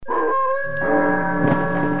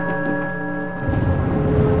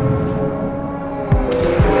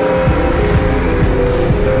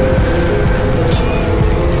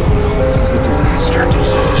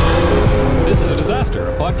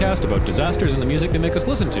and the music they make us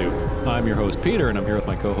listen to. I'm your host, Peter, and I'm here with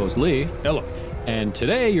my co-host, Lee. Hello. And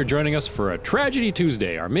today you're joining us for a Tragedy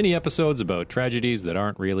Tuesday, our mini episodes about tragedies that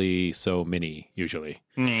aren't really so mini, usually.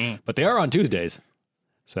 But they are on Tuesdays.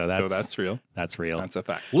 So that's real. That's real. That's a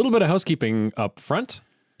fact. A little bit of housekeeping up front.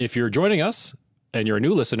 If you're joining us and you're a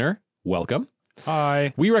new listener, welcome.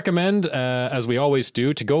 Hi. We recommend, as we always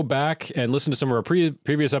do, to go back and listen to some of our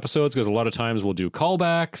previous episodes, because a lot of times we'll do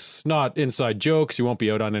callbacks, not inside jokes. You won't be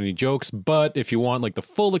out on any jokes. But if you want like the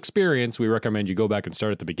full experience, we recommend you go back and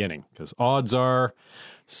start at the beginning, because odds are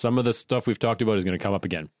some of the stuff we've talked about is going to come up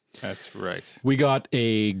again. That's right. We got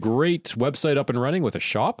a great website up and running with a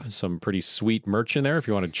shop, some pretty sweet merch in there if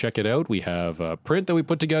you want to check it out. We have a print that we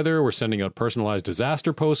put together. We're sending out personalized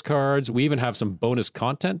disaster postcards. We even have some bonus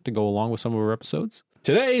content to go along with some of our episodes.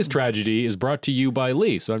 Today's tragedy is brought to you by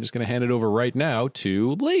Lee, so I'm just going to hand it over right now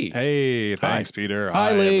to Lee. Hey, thanks, Peter.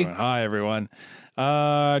 Hi, Lee. Everyone. Hi,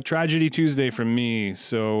 everyone. Tragedy Tuesday from me.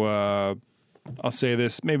 So I'll say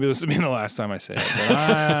this. Maybe this will be the last time I say it. But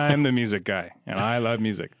I'm the music guy, and I love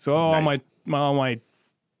music. So all my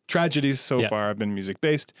tragedies so far have been music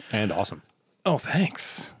based. And awesome. Oh,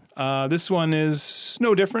 thanks. This one is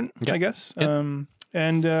no different, I guess. Yep.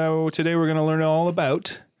 And today we're going to learn all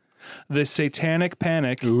about the Satanic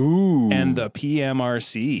Panic Ooh. and the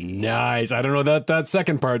PMRC. Nice. I don't know what that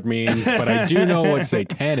second part means, but I do know what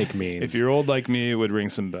satanic means. If you're old like me, it would ring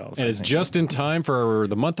some bells. And it's just in time for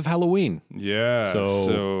the month of Halloween. Yeah.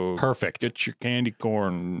 So perfect. Get your candy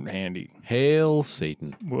corn handy. Hail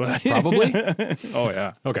Satan. What? Probably? Oh,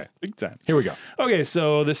 yeah. Okay. Big time. Here we go. Okay,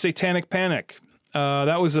 so the Satanic Panic.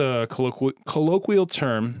 That was a colloquial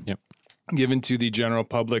term given to the general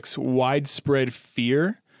public's widespread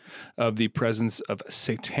fear of the presence of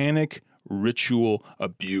satanic ritual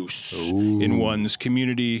abuse in one's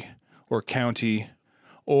community or county,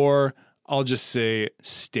 or I'll just say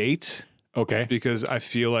state. Okay. Because I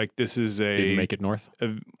feel like this is Didn't make it north?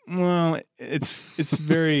 It's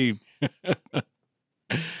very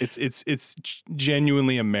it's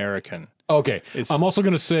genuinely American. Okay. I'm also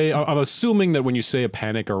going to say, I'm assuming that when you say a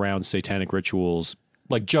panic around satanic rituals,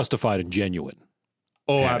 like justified and genuine.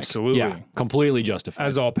 Oh, Panic. absolutely. Yeah, completely justified.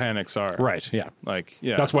 As all panics are. Right, yeah. Like,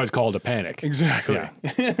 yeah. That's why it's called a panic. Exactly.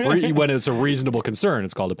 Yeah. When it's a reasonable concern,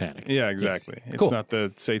 it's called a panic. Yeah, exactly. Yeah. It's Cool. not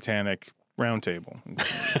the satanic round table.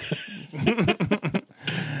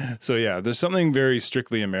 So, yeah, there's something very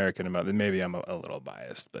strictly American about it. Maybe I'm a little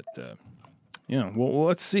biased, but well,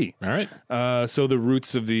 let's see. All right. So the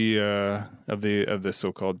roots of the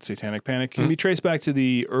so-called satanic panic can be traced back to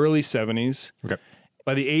the early 70s. Okay.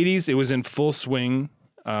 By the 80s, it was in full swing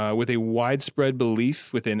with a widespread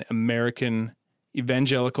belief within American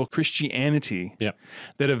evangelical Christianity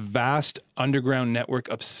that a vast underground network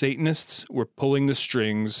of Satanists were pulling the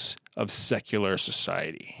strings of secular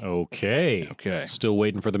society. Okay. Still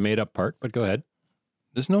waiting for the made-up part, but go ahead.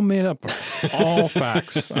 There's no made-up part. It's all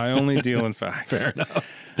facts. I only deal in facts. Fair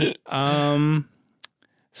enough.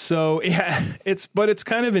 So, yeah, it's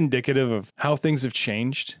kind of indicative of how things have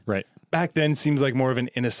changed. Right. Back then seems like more of an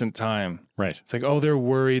innocent time. Right. It's like, oh, they're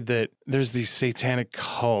worried that there's these satanic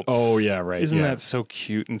cults. Oh, yeah, right. Isn't that so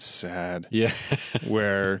cute and sad? Yeah.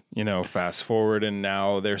 Where, fast forward and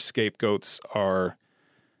now their scapegoats are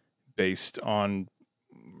based on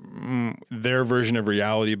their version of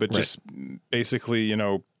reality, but just basically,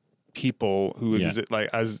 people who exist like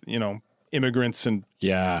as, immigrants and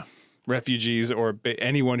refugees or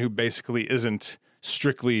anyone who basically isn't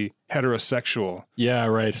strictly heterosexual. Yeah,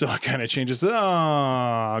 right. So it kind of changes.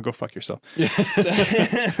 Go fuck yourself.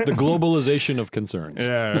 The globalization of concerns.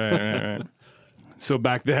 Yeah, right. So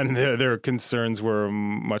back then, their concerns were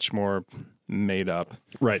much more made up.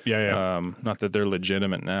 Right. Yeah. Not that they're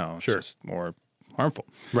legitimate now. Sure. It's just more harmful.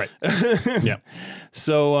 Right. Yeah.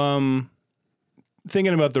 So,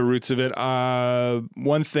 thinking about the roots of it,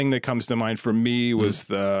 one thing that comes to mind for me was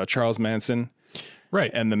the Charles Manson.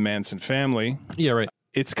 Right. And the Manson family. Yeah, right.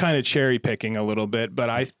 It's kind of cherry picking a little bit, but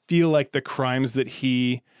I feel like the crimes that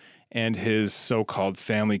he and his so-called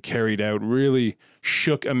family carried out really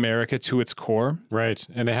shook America to its core. Right.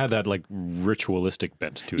 And they had that like ritualistic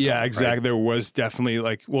bent to them. Yeah, exactly. Right? There was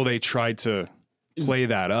definitely they tried to play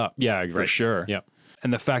that up. Yeah, for sure. Yeah.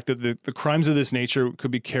 And the fact that the crimes of this nature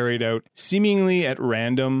could be carried out seemingly at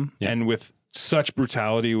random and with such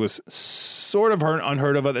brutality was sort of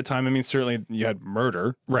unheard of at the time. I mean, certainly you had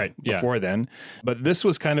murder before then, but this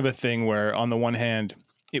was kind of a thing where on the one hand,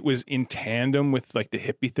 it was in tandem with like the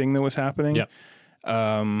hippie thing that was happening,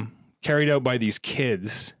 carried out by these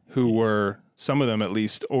kids who were, some of them at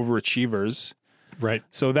least, overachievers. Right.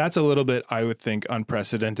 So that's a little bit, I would think,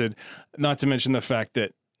 unprecedented, not to mention the fact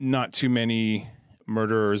that not too many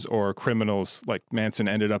murderers or criminals like Manson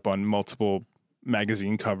ended up on multiple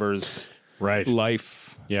magazine covers. Right.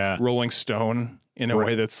 Life. Yeah. Rolling Stone. In a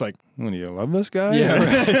way that's like, do you love this guy? Yeah,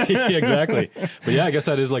 right. Yeah, exactly. But yeah, I guess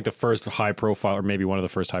that is like the first high profile, or maybe one of the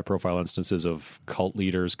first high profile instances of cult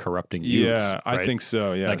leaders corrupting youths. Yeah, right? I think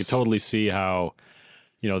so. Yeah, I could totally see how,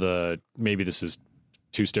 maybe this is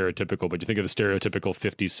too stereotypical, but you think of the stereotypical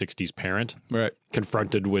 50s, 60s parent, right,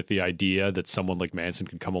 confronted with the idea that someone like Manson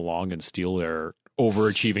could come along and steal their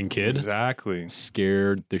overachieving kid. Exactly.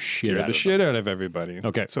 Scared the shit out of everybody.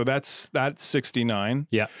 Okay. So that's 69.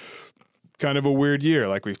 Yeah. Kind of a weird year,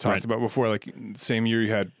 like we've talked about before. Like same year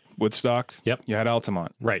you had Woodstock. Yep. You had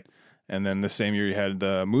Altamont. Right. And then the same year you had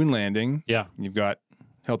the moon landing. Yeah. You've got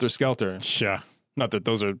Helter Skelter. Yeah. Not that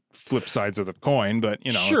those are flip sides of the coin, but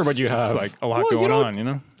sure, but you have like a lot going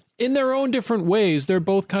on, In their own different ways, they're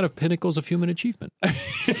both kind of pinnacles of human achievement.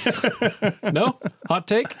 No? Hot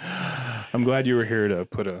take? I'm glad you were here to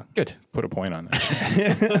put a point on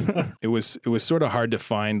that. It was sort of hard to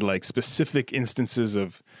find like specific instances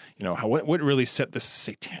of, what really set this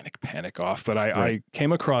satanic panic off. But I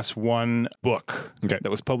came across one book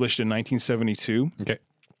that was published in 1972. Okay.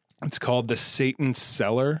 It's called The Satan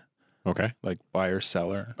Cellar. Okay. Like buyer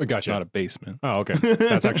seller. Oh, gotcha. Not a basement. Oh, okay.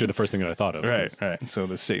 That's actually the first thing that I thought of. Right. So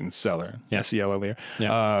The Satan Cellar. Yeah. S-E-L-L-A-R.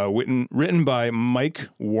 Yeah. Written by Mike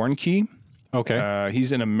Warnke. Okay.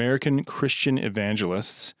 He's an American Christian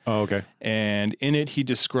evangelist. Oh, okay. And in it, he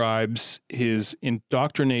describes his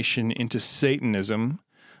indoctrination into Satanism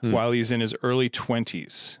while he's in his early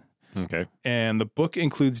 20s. Okay. And the book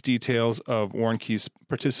includes details of Warnke's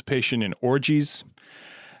participation in orgies,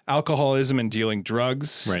 alcoholism and dealing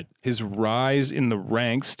drugs, right, his rise in the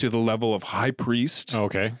ranks to the level of high priest,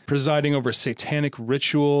 okay, presiding over satanic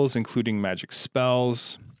rituals, including magic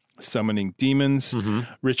spells, summoning demons,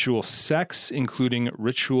 ritual sex, including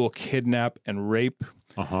ritual kidnap and rape,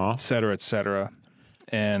 et cetera, et cetera.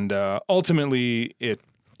 And ultimately, it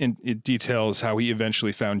details how he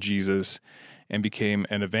eventually found Jesus and became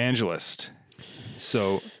an evangelist.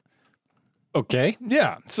 So, okay,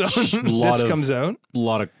 yeah. So this comes out. A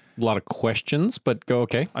lot of questions, but go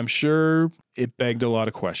okay. I'm sure it begged a lot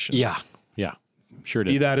of questions. Yeah, sure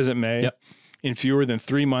did. Be that as it may. Yep. In fewer than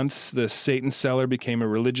 3 months, The Satan Cellar became a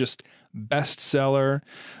religious bestseller,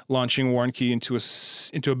 launching Warnke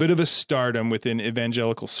into a bit of a stardom within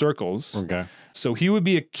evangelical circles. Okay. So he would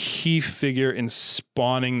be a key figure in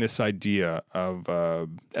spawning this idea of,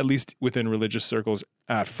 at least within religious circles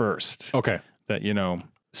at first. Okay. That,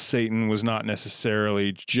 Satan was not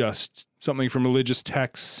necessarily just something from religious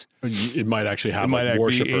texts. It might actually have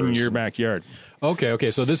worshipers in your backyard. Okay.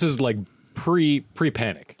 So this is like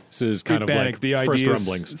pre-panic. This is kind of like the first idea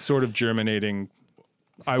rumblings. Sort of germinating,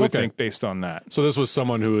 I would think, based on that. So this was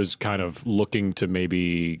someone who is kind of looking to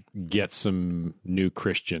maybe get some new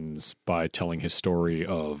Christians by telling his story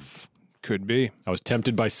of... Could be. I was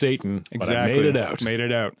tempted by Satan, exactly. but I made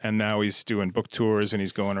it out. And now he's doing book tours and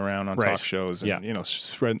he's going around on talk shows and,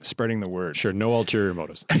 spreading the word. Sure, no ulterior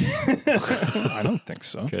motives. I don't think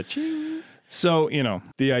so. Ka-ching. So,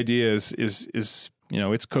 the idea is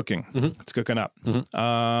it's cooking. It's cooking up.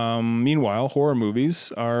 Meanwhile, horror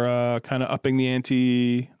movies are kind of upping the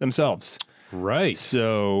ante themselves. Right.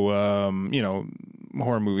 So,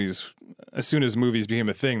 horror movies, as soon as movies became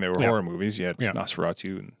a thing, they were horror movies. You had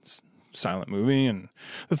Nosferatu and silent movie, and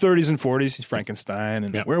the 30s and 40s, Frankenstein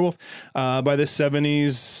and Werewolf. By the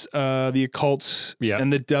 70s, the occult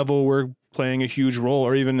and the devil were playing a huge role,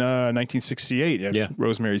 or even 1968,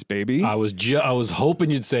 Rosemary's Baby. I was hoping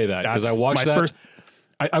you'd say that because I watched that.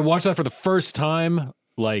 I watched that for the first time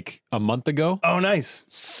like a month ago. Oh, nice!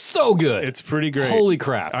 So good. It's pretty great. Holy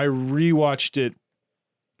crap! I rewatched it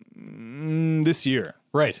this year.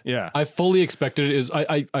 Right. Yeah. I fully expected it.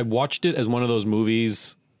 I watched it as one of those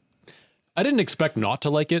movies. I didn't expect not to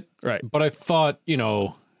like it. Right. But I thought,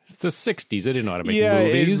 it's the 60s. They didn't know how to make It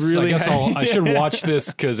movies. really I guess I should watch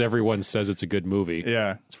this because everyone says it's a good movie.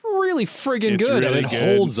 Yeah. It's really friggin' good. Really and it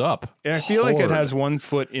good. holds up. Yeah, I feel like it has one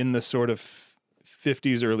foot in the sort of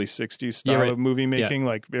 50s, early 60s style of movie making,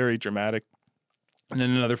 like very dramatic. And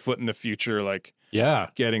then another foot in the future, like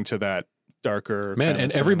getting to that darker. Man,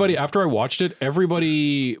 and everybody, after I watched it,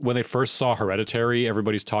 everybody, when they first saw Hereditary,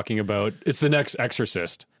 everybody's talking about, it's the next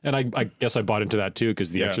Exorcist. And I guess I bought into that too, because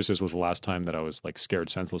The Exorcist was the last time that I was like scared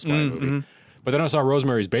senseless by a movie. But then I saw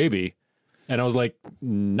Rosemary's Baby, and I was like,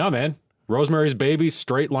 no, man. Rosemary's Baby,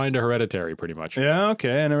 straight line to Hereditary, pretty much. Yeah,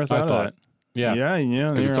 okay. I never thought of that. Yeah. Yeah.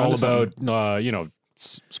 Because it's all about,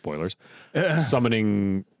 spoilers,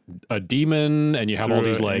 summoning a demon, and you have all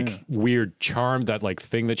these like yeah. weird charm, that like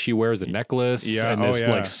thing that she wears, the necklace, and this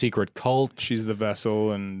like secret cult. She's the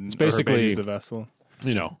vessel, and it's basically her baby's the vessel.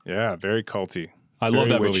 You know, yeah, very culty. I love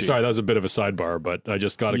that movie. Sorry, that was a bit of a sidebar, but I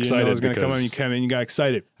just got excited. I was going to come in, you came in, you got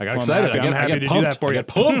excited. I got excited. I'm happy to do that for you. I got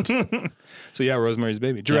pumped. So yeah, Rosemary's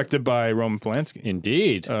Baby, directed by Roman Polanski.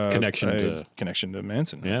 Indeed, connection to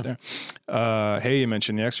Manson. Yeah. Right there. Hey, you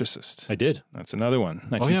mentioned The Exorcist. I did. That's another one.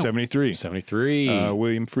 1973. 73.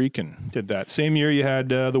 William Friedkin did that. Same year you had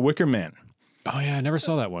The Wicker Man. Oh yeah, I never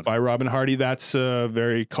saw that one. By Robin Hardy. That's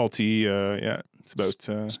very culty. Yeah, it's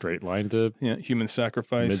about straight line to human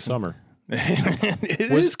sacrifice. Midsummer. It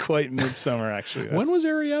is quite midsummer, actually. When was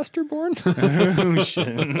Ari Aster born? Oh, shit.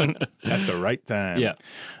 At the right time. Yeah.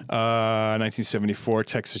 1974,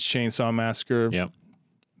 Texas Chainsaw Massacre. Yeah.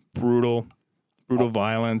 Brutal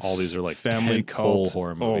violence. All these are like family cult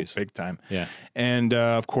horror movies. Oh, big time. Yeah. And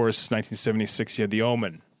of course, 1976, you had The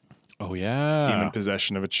Omen. Oh, yeah. Demon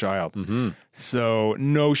possession of a child. Mm-hmm. So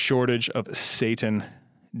no shortage of Satan,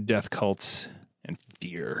 death cults, and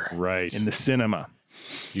fear. Right. In the cinema.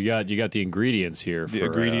 You got the ingredients here. The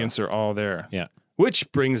ingredients are all there. Yeah.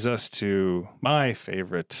 Which brings us to my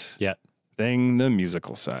favorite thing, the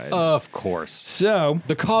musical side. Of course. So,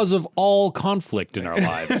 the cause of all conflict in our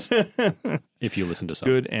lives. If you listen to some.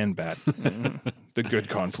 Good and bad. The good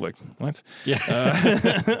conflict. What? Yeah.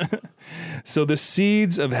 So the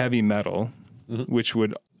seeds of heavy metal, which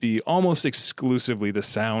would be almost exclusively the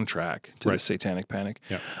soundtrack to the Satanic Panic,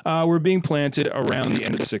 were being planted around the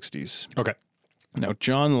end of the 60s. Okay. Now,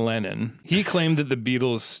 John Lennon, he claimed that the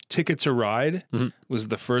Beatles' Ticket to Ride was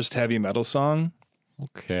the first heavy metal song.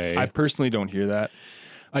 Okay. I personally don't hear that.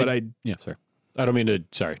 But sorry. I don't mean to,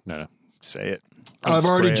 sorry. No. Say it. I've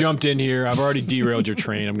already jumped in here. I've already derailed your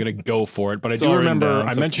train. I'm going to go for it. But I do remember,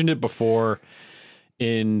 I mentioned it before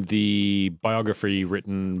in the biography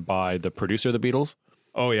written by the producer of the Beatles.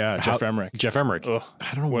 Oh, yeah. Jeff Emmerich. Jeff Emmerich. Ugh,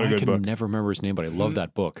 I don't know why I can never remember his name, but I love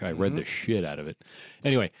that book. I read the shit out of it.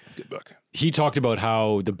 Anyway. Good book. He talked about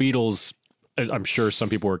how the Beatles, I'm sure some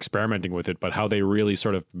people were experimenting with it, but how they really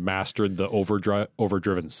sort of mastered the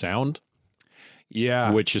overdriven sound.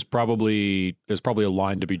 Yeah. Which is there's probably a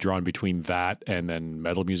line to be drawn between that and then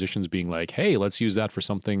metal musicians being like, hey, let's use that for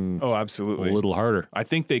something absolutely. A little harder. I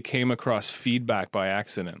think they came across feedback by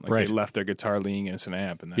accident. Like they left their guitar leaning against an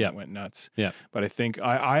amp and then it went nuts. Yeah. But I think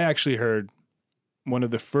I actually heard one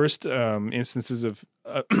of the first instances of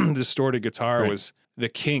distorted guitar was the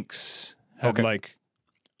Kinks had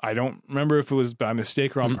I don't remember if it was by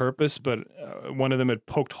mistake or on purpose, but one of them had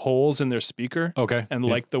poked holes in their speaker and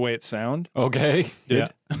liked the way it sounded. Okay. Yeah.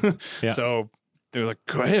 So they're like,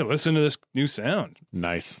 hey, listen to this new sound.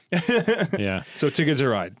 Nice. Yeah. So Ticket to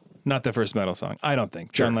Ride, not the first metal song. I don't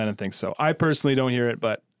think. John Lennon thinks so. I personally don't hear it,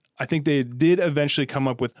 but I think they did eventually come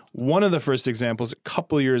up with one of the first examples a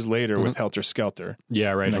couple of years later with Helter Skelter. Yeah,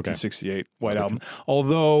 right. 1968 White Album.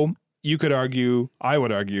 Although I would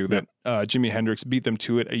argue that Jimi Hendrix beat them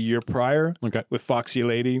to it a year prior with Foxy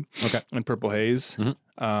Lady and Purple Haze.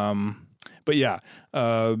 But yeah,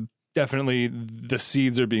 definitely the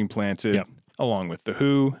seeds are being planted along with The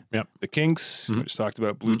Who, the Kinks, we just talked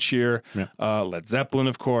about, Blue Cheer, Led Zeppelin,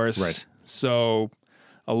 of course. Right. So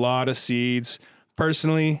a lot of seeds.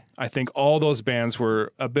 Personally, I think all those bands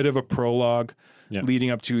were a bit of a prologue leading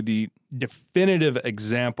up to the definitive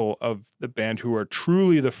example of the band who are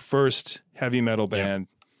truly the first heavy metal band.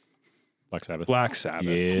 Black Sabbath.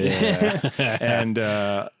 Yeah.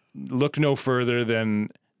 And look no further than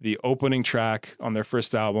the opening track on their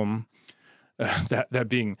first album, that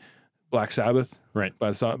being Black Sabbath. Right.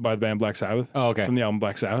 By the band Black Sabbath. Oh, okay. From the album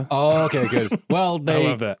Black Sabbath. Oh, okay, good. Well, I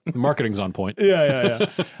love that. The marketing's on point. Yeah.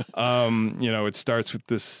 It starts with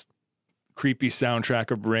this creepy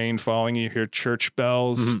soundtrack of rain falling. You hear church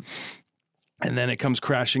bells. And then it comes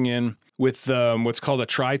crashing in with what's called a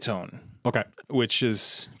tritone. Okay. Which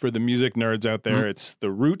is, for the music nerds out there, it's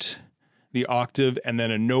the root, the octave, and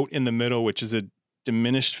then a note in the middle, which is a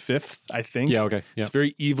diminished fifth, I think. Yeah, okay. Yeah. It's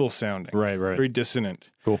very evil sounding. Right. Very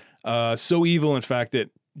dissonant. Cool. So evil, in fact,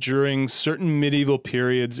 that during certain medieval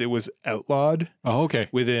periods, it was outlawed. Oh, okay.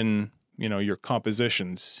 Within, your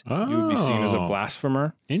compositions. You would be seen as a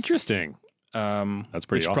blasphemer. Interesting. That's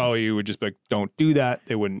pretty awesome. Probably you would just be like, don't do that.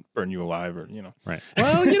 They wouldn't burn you alive or, Right.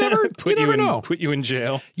 Well, you never know. Put you in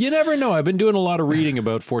jail. You never know. I've been doing a lot of reading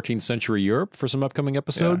about 14th century Europe for some upcoming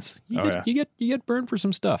episodes. Yeah. You get burned for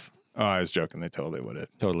some stuff. Oh, I was joking. They totally would have.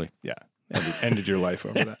 Totally. Yeah. Ended your life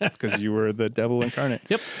over that because you were the devil incarnate.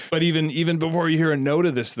 Yep. But even before you hear a note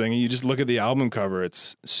of this thing, you just look at the album cover.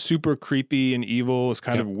 It's super creepy and evil. It's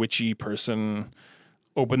kind of witchy person.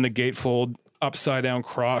 Open the gatefold upside down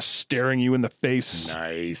cross staring you in the face.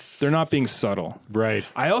 Nice. They're not being subtle.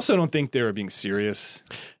 Right. I also don't think they were being serious.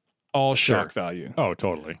 All shock value. Oh,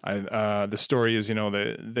 totally. The story is,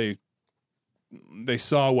 they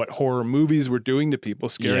saw what horror movies were doing to people,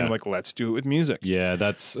 scaring them, like, let's do it with music. Yeah,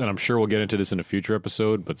 and I'm sure we'll get into this in a future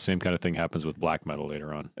episode, but same kind of thing happens with black metal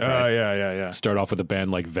later on. Right? Yeah. Start off with a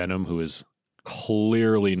band like Venom, who is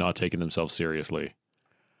clearly not taking themselves seriously.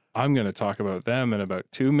 I'm going to talk about them in about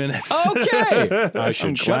 2 minutes. Okay. I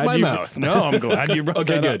should shut my mouth. No, I'm glad you brought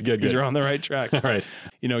okay, that good, up, good. Because you're on the right track. All right.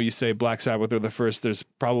 You say Black Sabbath are the first. There's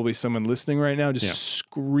probably someone listening right now just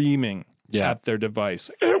screaming at their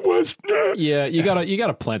device. It was. Yeah, you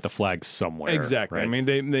gotta plant the flag somewhere. Exactly. Right? I mean,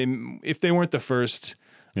 they if they weren't the first.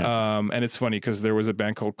 And it's funny because there was a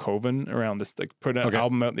band called Coven around this, like put an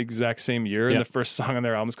album out the exact same year, and the first song on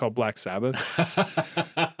their album is called Black Sabbath,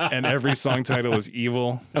 and every song title is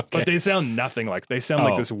evil, but they sound nothing like. They sound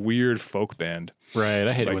like this weird folk band. Right.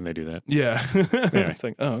 I hate it when they do that. Yeah. Anyway. It's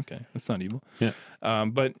like, oh, okay, that's not evil. Yeah.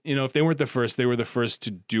 But if they weren't the first, they were the first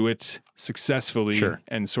to do it successfully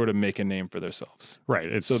and sort of make a name for themselves.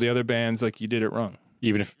 Right. So the other bands, like, you did it wrong,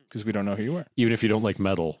 because we don't know who you are. Even if you don't like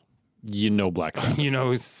metal. Black Sabbath. You know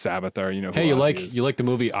who Sabbath are. You know who Hey, Ozzy you like the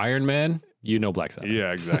movie Iron Man? Black Sabbath.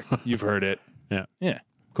 Yeah, exactly. You've heard it. Yeah.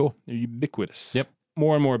 Cool. They're ubiquitous. Yep.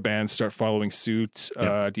 More and more bands start following suit.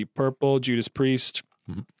 Deep Purple, Judas Priest,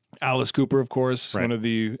 Alice Cooper, of course, one of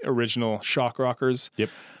the original shock rockers. Yep.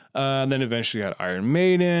 Then eventually you had Iron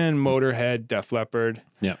Maiden, Motorhead, Def Leppard.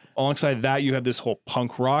 Yeah. Alongside that, you have this whole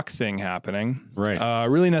punk rock thing happening. Right.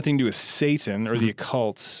 Really nothing to do with Satan or the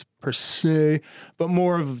occult per se, but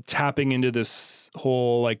more of tapping into this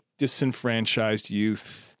whole like disenfranchised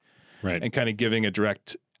youth, right, and kind of giving a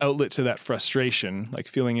direct outlet to that frustration, like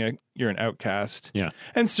feeling you're an outcast. Yeah.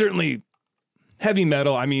 And certainly heavy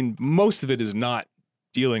metal, I mean, most of it is not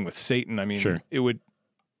dealing with Satan. I mean, it would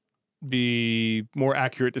be more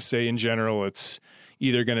accurate to say in general it's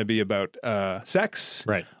either going to be about sex,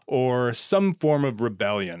 right, or some form of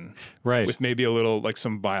rebellion, right, with maybe a little like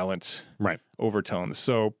some violent overtones.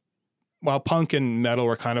 So while punk and metal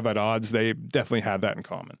were kind of at odds, they definitely had that in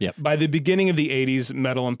common. Yep. By the beginning of the 80s,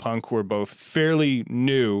 metal and punk were both fairly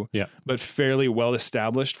new, but fairly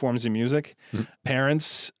well-established forms of music. Mm-hmm.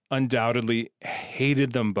 Parents undoubtedly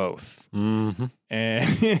hated them both. Mm-hmm.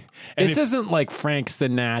 And this isn't like Frank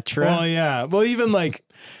Sinatra. Well, yeah. Well, even like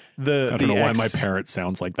I don't know why my parent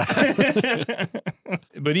sounds like that.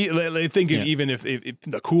 But I think even if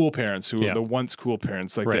the cool parents who are the once cool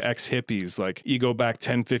parents, like the ex-hippies, like you go back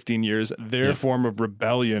 10, 15 years, their form of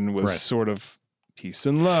rebellion was sort of peace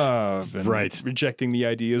and love and rejecting the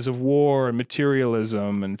ideas of war and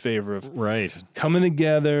materialism in favor of coming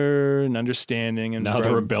together and understanding. And now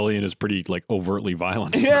the rebellion is pretty like overtly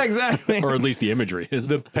violent. Yeah, exactly. Or at least the imagery is.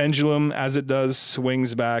 The pendulum, as it does,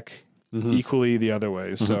 swings back equally the other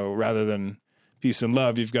way. Mm-hmm. So rather than peace and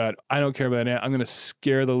love, you've got, I don't care about it. I'm going to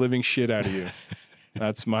scare the living shit out of you.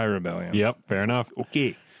 That's my rebellion. Yep. Fair enough.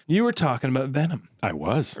 Okay. You were talking about Venom. I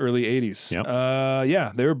was. Early 80s. Yep.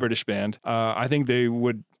 Yeah, they were a British band. I think they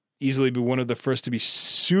would easily be one of the first to be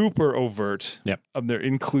super overt of their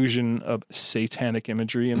inclusion of satanic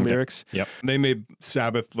imagery in lyrics. Yep. They made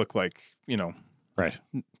Sabbath look like,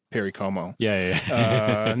 Perry Como.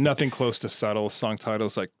 Yeah. Nothing close to subtle. Song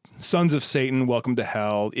titles like Sons of Satan, Welcome to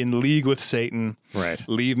Hell, In League with Satan,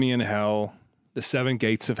 Leave Me in Hell, The Seven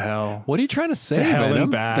Gates of Hell. What are you trying to say, to Hell Venom?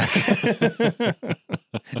 and Back.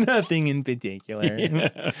 Nothing in particular.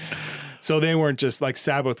 Yeah. So they weren't just like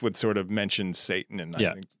Sabbath would sort of mention Satan in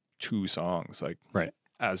I think 2 songs, like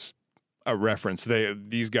as a reference.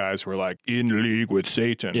 These guys were like in league with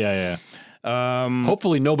Satan. Yeah.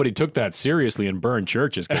 Hopefully nobody took that seriously and burned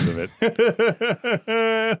churches because of it.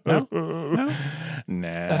 No?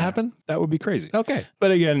 Nah. That happened? That would be crazy. Okay.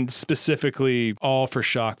 But again, specifically all for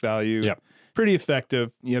shock value. Yep. Pretty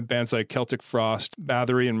effective. You have bands like Celtic Frost,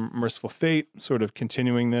 Bathory, and Merciful Fate sort of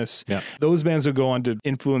continuing this. Yeah. Those bands would go on to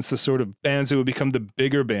influence the sort of bands that would become the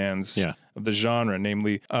bigger bands of the genre,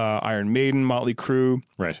 namely Iron Maiden, Motley Crue.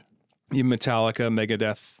 Right. Even Metallica,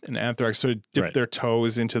 Megadeth, and Anthrax sort of dipped their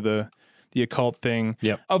toes into the occult thing.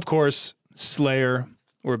 Yep. Of course, Slayer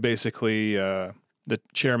were basically the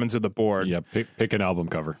chairmans of the board. Yeah, pick an album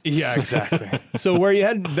cover. Yeah, exactly. So where you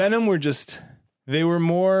had Venom they were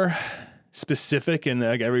more specific and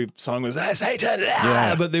like every song was Satan,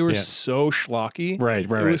 but they were so schlocky. Right.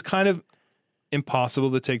 It was kind of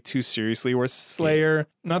impossible to take too seriously. Where Slayer,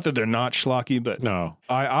 not that they're not schlocky, but No.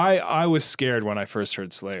 I was scared when I first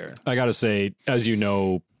heard Slayer. I got to say, as you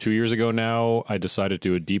know, 2 years ago now, I decided to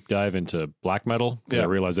do a deep dive into black metal because I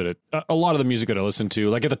realized that a lot of the music that I listened to,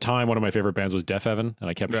 like at the time, one of my favorite bands was Deafheaven, and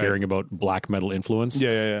I kept hearing about black metal influence.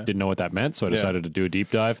 Didn't know what that meant, so I decided to do a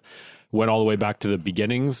deep dive. Went all the way back to the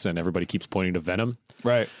beginnings, and everybody keeps pointing to Venom.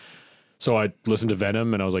 Right. So I listened to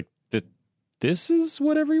Venom, and I was like, this is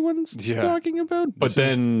what everyone's talking about? But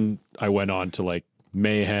then I went on to like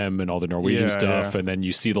Mayhem and all the Norwegian stuff, and then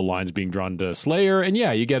you see the lines being drawn to Slayer, and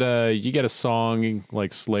you get a song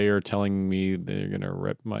like Slayer telling me they're gonna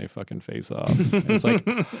rip my fucking face off. And it's like,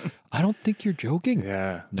 I don't think you're joking.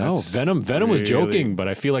 Yeah. No, Venom was joking, but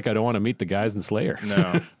I feel like I don't want to meet the guys in Slayer.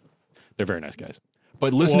 No. They're very nice guys.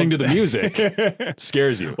 But listening to the music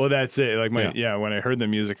scares you. Well, that's it. Like when I heard the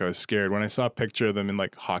music, I was scared. When I saw a picture of them in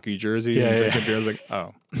like hockey jerseys and drinking beer, I was like,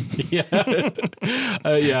 oh,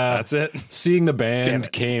 that's it. Seeing the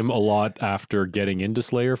band came a lot after getting into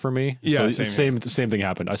Slayer for me. Yeah, so same thing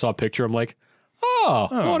happened. I saw a picture. I'm like, I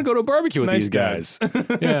want to go to a barbecue with these guys.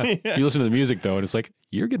 You listen to the music though, and it's like,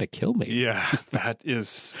 you're gonna kill me. Yeah, that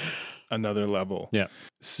is another level. Yeah.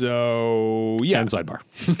 So and sidebar.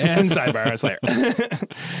 Slayer.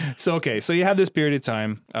 So you have this period of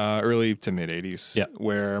time, early to mid 80s,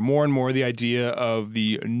 where more and more the idea of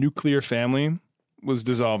the nuclear family was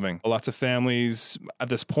dissolving. Lots of families at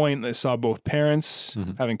this point, they saw both parents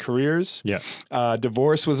having careers.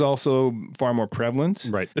 Divorce was also far more prevalent.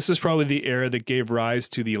 Right. This is probably the era that gave rise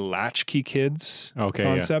to the latchkey kids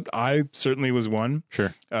concept. I certainly was one.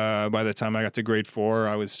 Sure. By the time I got to grade 4,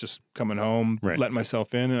 I was just coming home, letting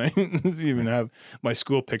myself in, and I even have my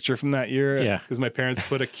school picture from that year. Because my parents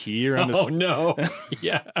put a key around Oh, no.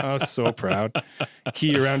 Yeah. I was so proud.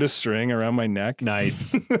 Key around a string around my neck.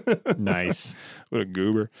 Nice. Nice. What a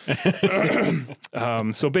goober.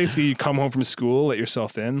 So basically you come home from school, let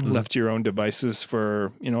yourself in, left to your own devices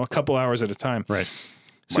for, a couple hours at a time. Right.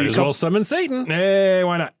 So Might as well summon Satan. Hey,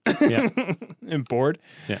 why not? Yeah. And bored.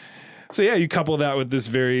 Yeah. So you couple that with this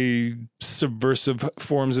very subversive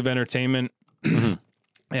forms of entertainment.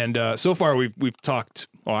 And so far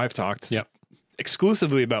I've talked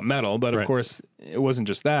exclusively about metal, but of course it wasn't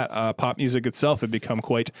just that. Pop music itself had become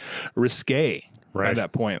quite risque. By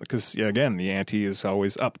that point, because again, the ante is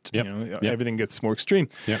always upped. Everything gets more extreme.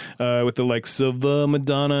 With the likes of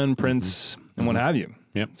Madonna and Prince and what have you.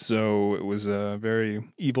 So it was a very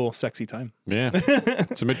evil, sexy time. Yeah,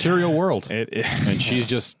 it's a material world, and she's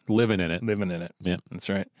just living in it. Yeah, that's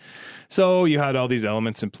right. So you had all these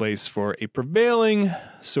elements in place for a prevailing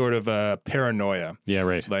sort of paranoia. Yeah,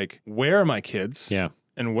 right. Like, where are my kids? Yeah.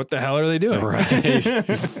 And what the hell are they doing?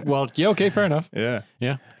 Right. Well, okay, fair enough. Yeah.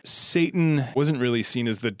 Satan wasn't really seen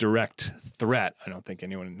as the direct threat. I don't think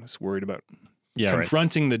anyone was worried about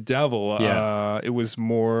confronting the devil. It was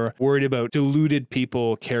more worried about deluded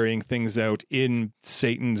people carrying things out in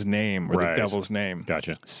Satan's name or the devil's name.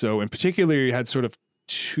 Gotcha. So in particular, you had sort of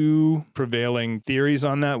 2 prevailing theories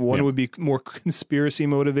on that. One would be more conspiracy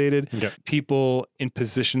motivated. People in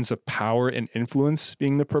positions of power and influence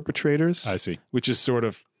being the perpetrators. I see. Which is sort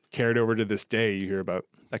of carried over to this day. You hear about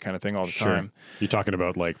that kind of thing all the time. You're talking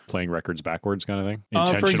about like playing records backwards kind of thing?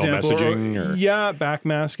 Intentional messaging? Or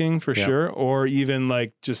backmasking for sure. Or even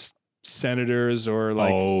like just senators or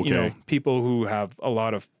like, people who have a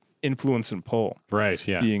lot of influence and pull. Right,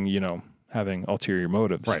 yeah. Being, having ulterior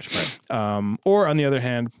motives. Right. Or on the other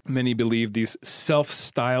hand, many believe these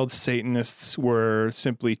self-styled Satanists were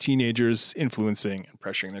simply teenagers influencing and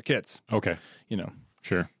pressuring their kids. Okay.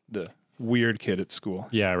 Sure. The weird kid at school.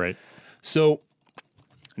 Yeah, right. So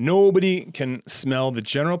nobody can smell the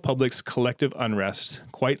general public's collective unrest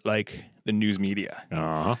quite like the news media.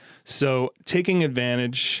 So taking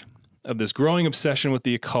advantage of this growing obsession with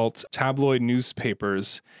the occult, tabloid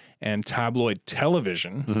newspapers and tabloid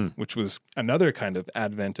television, which was another kind of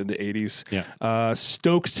advent in the 80s,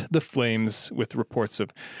 stoked the flames with reports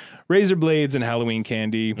of razor blades and Halloween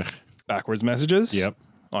candy, backwards messages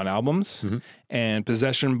on albums, and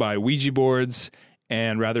possession by Ouija boards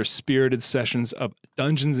and rather spirited sessions of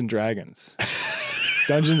Dungeons and Dragons.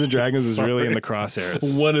 Dungeons and Dragons is really in the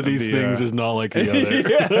crosshairs. One of these things is not like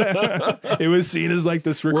the other. It was seen as like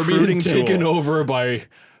this recruiting We're being taken over by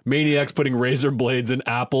maniacs putting razor blades in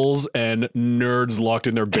apples and nerds locked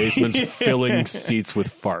in their basements filling seats with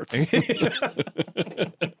farts.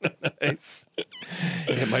 Nice.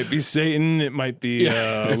 It might be Satan. It might be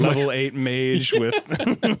level 8 mage with...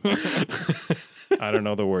 I don't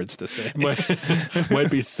know the words to say. Might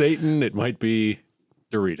be Satan. It might be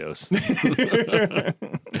Doritos.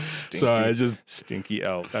 Stinky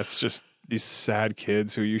elk. That's just these sad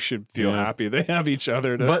kids who you should feel happy they have each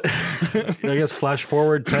other. But I guess flash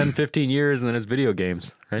forward 10, 15 years and then it's video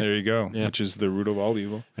games, right? There you go, which is the root of all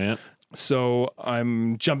evil. Yeah. So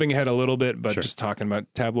I'm jumping ahead a little bit, but just talking about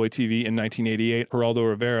tabloid TV in 1988, Geraldo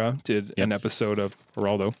Rivera did an episode of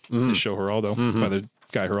Geraldo, the show Geraldo, by the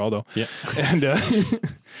guy Geraldo, and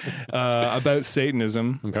about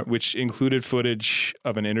Satanism, which included footage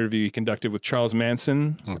of an interview he conducted with Charles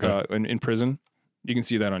Manson in prison. You can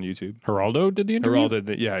see that on YouTube. Geraldo did the interview?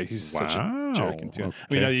 Geraldo, he's such a jerk.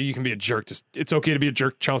 I mean, you can be a jerk. It's okay to be a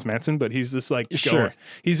jerk, Charles Manson, but he's just like,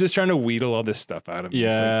 he's just trying to wheedle all this stuff out of him.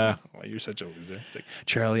 Yeah. Like, oh, you're such a loser. It's like,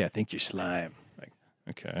 Charlie, I think you're slime. Like,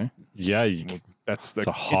 okay. Yeah. That's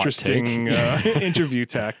the interesting interview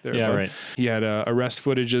tack there. Yeah, right. He had arrest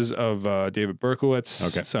footages of David Berkowitz,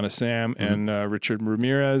 Son of Sam, and Richard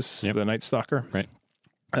Ramirez, the Night Stalker. Right.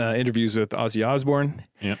 Interviews with Ozzy Osbourne,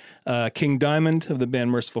 King Diamond of the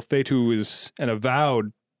band Merciful Fate, who is an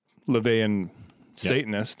avowed LaVeyan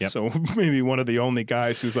Satanist, so maybe one of the only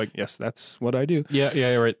guys who's like, yes, that's what I do.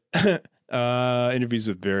 Yeah, right. Interviews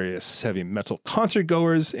with various heavy metal concert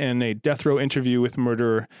goers, and a death row interview with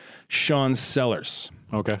murderer Sean Sellers.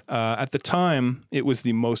 Okay. At the time, it was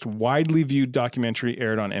the most widely viewed documentary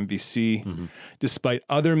aired on NBC, despite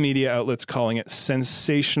other media outlets calling it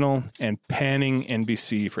sensational and panning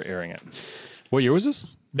NBC for airing it. What year was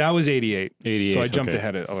this? That was 88. 88. So I jumped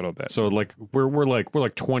ahead a little bit. So like we're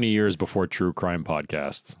like 20 years before true crime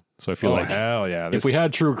podcasts. So I feel like hell yeah. If we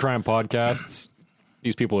had true crime podcasts,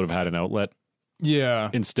 these people would have had an outlet. Yeah.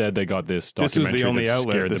 Instead, they got this documentary was the only that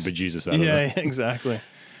outlet. scared the bejesus out of them. Yeah, exactly.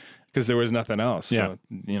 Because there was nothing else. So,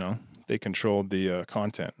 they controlled the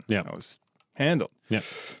content. Yeah. That was handled. Yeah.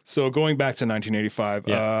 So going back to 1985,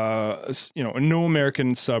 no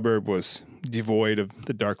American suburb was devoid of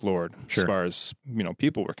the Dark Lord as far as,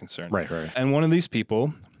 people were concerned. Right. And one of these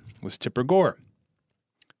people was Tipper Gore.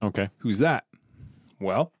 Okay. Who's that?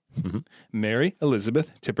 Well, Mary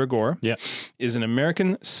Elizabeth Tipper Gore is an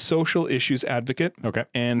American social issues advocate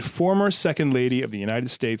and former Second Lady of the United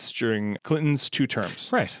States during Clinton's 2 terms.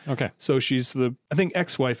 Right. Okay. So she's the, I think,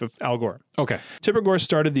 ex-wife of Al Gore. Okay. Tipper Gore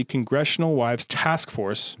started the Congressional Wives Task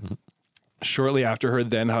Force shortly after her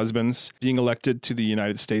then husband's being elected to the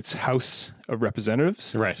United States House of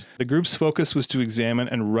Representatives. Right. The group's focus was to examine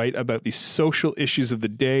and write about the social issues of the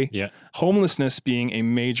day, homelessness being a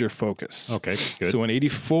major focus. Okay, good. So in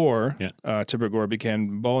 84, Tipper Gore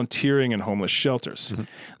began volunteering in homeless shelters.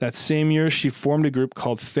 That same year, she formed a group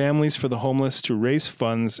called Families for the Homeless to raise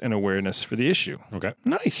funds and awareness for the issue. Okay.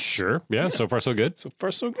 Nice. Sure. Yeah, so far so good. So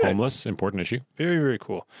far so good. Homeless, important issue. Very, very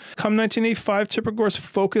cool. Come 1985, Tipper Gore's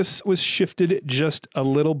focus was shifted just a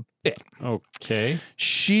little bit. Okay.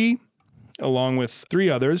 She, along with 3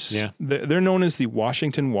 others, they're known as the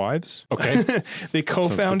Washington Wives. Okay. They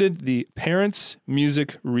co-founded the Parents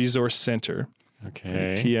Music Resource Center.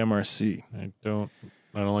 Okay. PMRC. I don't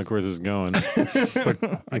like where this is going.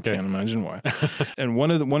 But, I can't imagine why. And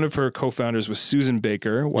one of her co-founders was Susan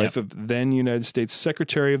Baker, wife of then United States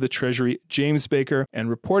Secretary of the Treasury James Baker, and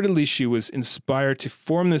reportedly she was inspired to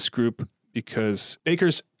form this group because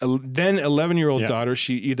Baker's then 11-year-old daughter,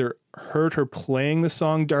 she either heard her playing the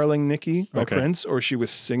song Darling Nikki by Prince, or she was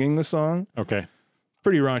singing the song. Okay.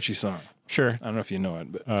 Pretty raunchy song. Sure. I don't know if you know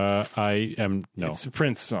it, but it's a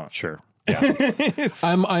Prince song. Sure. Yeah.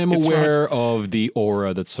 I'm aware of the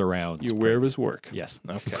aura that surrounds You're aware of his work. Yes.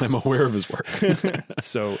 Okay. I'm aware of his work.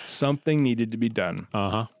 So something needed to be done.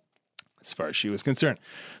 As far as she was concerned.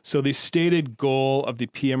 So the stated goal of the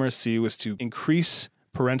PMRC was to increase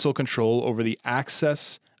parental control over the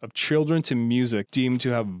access of children to music deemed to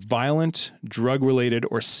have violent, drug-related,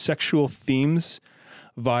 or sexual themes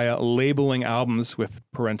via labeling albums with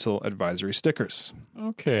parental advisory stickers.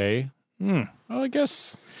 Okay. Well, I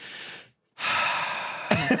guess...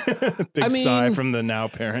 Big sigh from the now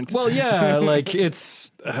parent. Well, yeah, like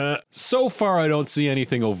it's... so far, I don't see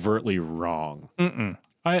anything overtly wrong.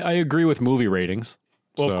 I agree with movie ratings.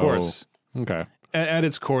 Well, of course. Okay. At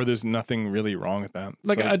its core, there's nothing really wrong with that.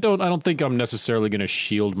 Like, I don't think I'm necessarily going to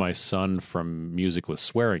shield my son from music with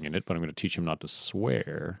swearing in it, but I'm going to teach him not to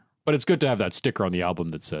swear. But it's good to have that sticker on the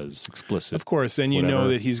album that says explicit. Of course, and you know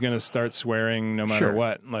that he's going to start swearing no matter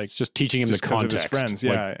what. Like just teaching him the context. Of his friends.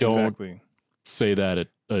 Yeah, like, don't exactly. Say that at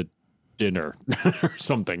a dinner or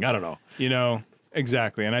something. I don't know.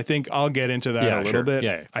 Exactly. And I think I'll get into that a little bit.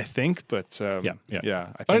 Yeah. I think, but I think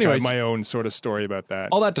anyway, I have my own sort of story about that.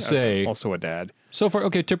 All that to say, also a dad. So far,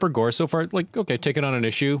 okay, Tipper Gore. So far, like, okay, taking on an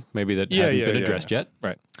issue maybe that hadn't been addressed yet.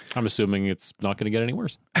 Right. I'm assuming it's not going to get any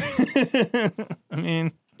worse. I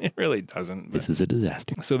mean, it really doesn't. This is a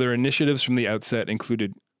disaster. So their initiatives from the outset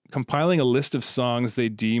included compiling a list of songs they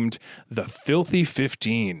deemed the Filthy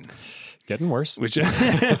 15. Getting worse. Which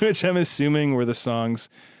I'm assuming were the songs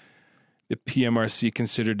the PMRC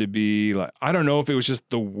considered to be, like, I don't know if it was just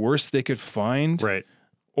the worst they could find. Right.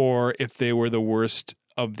 Or if they were the worst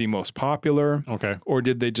of the most popular. Okay. Or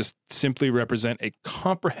did they just simply represent a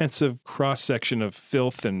comprehensive cross-section of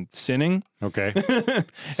filth and sinning? Okay.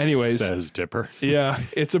 Anyways. Says Dipper. Yeah,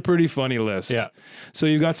 it's a pretty funny list. Yeah. So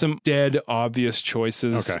you've got some dead obvious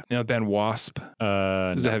choices. Okay. You know, band Wasp.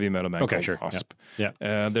 This is a heavy metal band called sure. Wasp.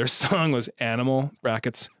 Yeah. Their song was Animal,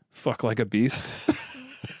 brackets, Fuck Like a Beast.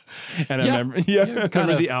 And I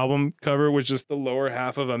remember the album cover was just the lower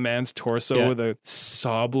half of a man's torso with a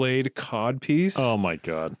saw blade cod piece. Oh my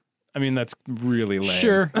God. I mean, that's really lame.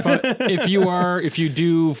 Sure. But if you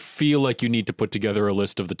do feel like you need to put together a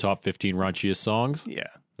list of the top 15 raunchiest songs,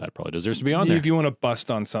 that probably deserves to be on there. If you want to bust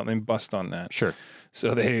on something, bust on that. Sure.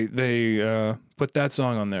 So they put that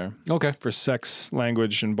song on there. Okay. For sex,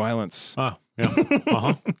 language, and violence. Oh, yeah.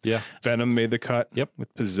 Uh-huh. Yeah. Venom made the cut. Yep.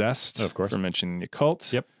 With Possessed. Of course. For mentioning the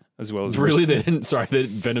Occult. Yep. As well as really,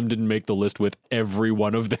 Venom didn't make the list with every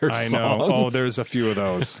one of their songs. I know. Oh, there's a few of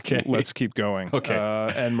those. Okay. Let's keep going. Okay.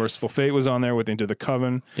 And Merciful Fate was on there with Into the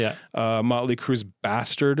Coven. Yeah. Motley Crue's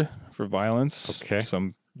Bastard for Violence. Okay.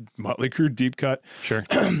 Some Motley Crue deep cut. Sure.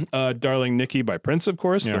 Darling Nikki by Prince, of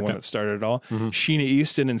course, the one that started it all. Mm-hmm. Sheena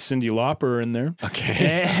Easton and Cyndi Lauper are in there.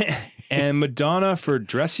 Okay. And Madonna for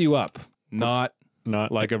Dress You Up, not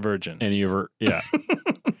like a virgin. Any of her, yeah.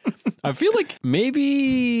 I feel like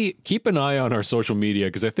maybe keep an eye on our social media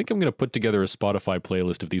because I think I'm going to put together a Spotify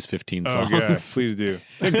playlist of these 15 songs. Oh, yeah, please do.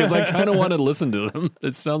 Because I kind of want to listen to them.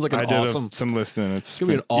 It sounds like some listening. It's going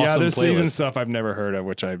to be an awesome there's playlist. even stuff I've never heard of,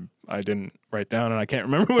 which I didn't write down and I can't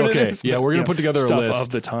remember what it is. Yeah, we're going to put together a list of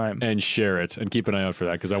the time and share it and keep an eye out for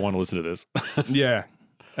that because I want to listen to this. Yeah.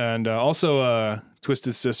 And also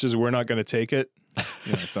Twisted Sisters, We're Not Going to Take It.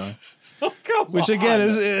 It's on. Which again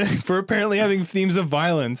is for apparently having themes of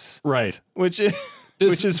violence, right? Which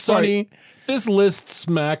is funny. This list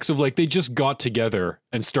smacks of like they just got together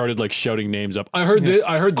and started like shouting names up. I heard this.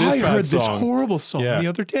 I heard this horrible song the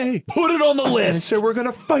other day. Put it on the list. So we're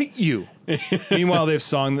gonna fight you. Meanwhile, they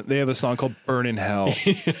have a song called "Burn in Hell."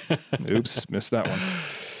 Oops, missed that one.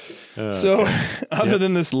 Other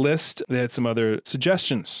than this list, they had some other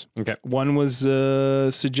suggestions. Okay. One was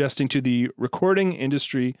suggesting to the Recording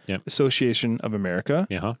Industry Association of America,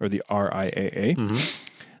 or the RIAA,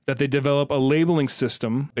 that they develop a labeling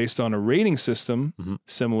system based on a rating system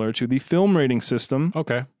similar to the film rating system.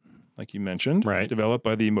 Okay. Like you mentioned, right? Developed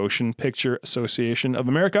by the Motion Picture Association of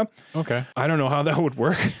America. Okay. I don't know how that would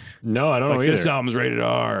work. No, I don't know either. This album's rated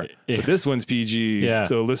R, but this one's PG. Yeah.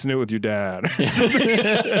 So listen to it with your dad.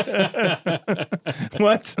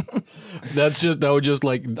 What? That would just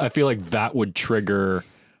like, I feel like that would trigger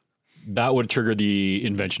the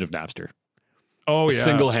invention of Napster. Oh yeah,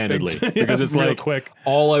 single-handedly, because it's like quick.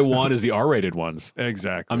 All I want is the R-rated ones.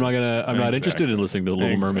 Exactly. I'm not interested in listening to The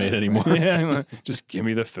Little Mermaid anymore. Yeah, just give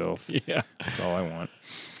me the filth. Yeah, that's all I want.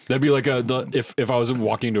 That'd be like if I was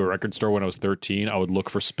walking into a record store when I was 13, I would look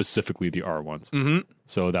for specifically the R ones. Mm-hmm.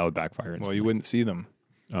 So that would backfire. Well, you wouldn't see them.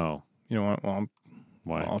 Oh, you know what? Well,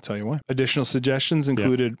 why? I'll tell you why. Additional suggestions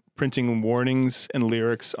included printing warnings and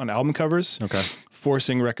lyrics on album covers. Okay.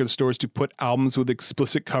 Forcing record stores to put albums with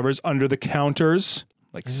explicit covers under the counters,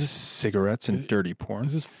 like cigarettes and dirty porn.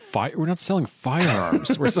 This is We're not selling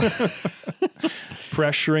firearms. We're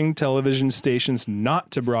pressuring television stations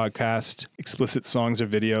not to broadcast explicit songs or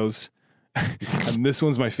videos. And this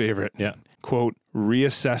one's my favorite. Yeah. Quote,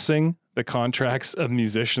 reassessing the contracts of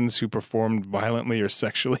musicians who performed violently or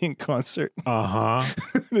sexually in concert.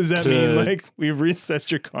 Does that mean like we've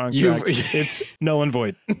reassessed your contract? It's null and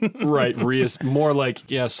void. Right. More like,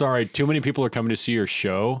 sorry, too many people are coming to see your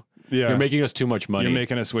show. Yeah. You're making us too much money. You're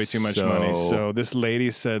making us way too much money. So this lady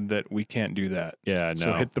said that we can't do that. Yeah, no.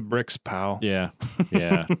 So hit the bricks, pal. Yeah.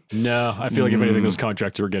 Yeah. No, I feel like if anything, those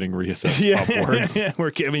contracts are getting reassessed upwards. Yeah,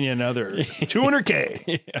 we're giving you another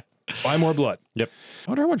 $200K. Yeah. Buy more blood. Yep.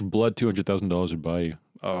 I wonder how much blood $200,000 would buy you.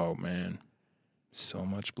 Oh, man. So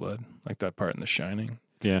much blood. Like that part in The Shining.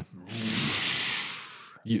 Yeah.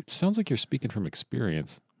 It sounds like you're speaking from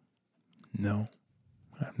experience. No,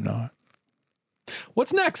 I'm not.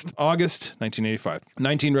 What's next? August 1985.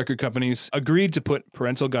 19 record companies agreed to put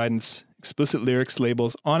parental guidance, explicit lyrics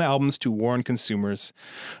labels on albums to warn consumers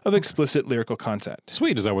of explicit lyrical content.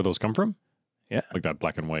 Sweet. Is that where those come from? Yeah. Like that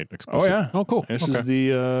black and white explicit. Oh, yeah. Oh, cool. This is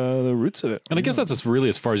the roots of it. And I guess that's really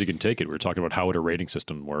as far as you can take it. We were talking about how would a rating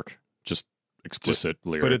system work. Just explicit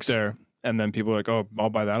lyrics. Put it there. And then people are like, oh, I'll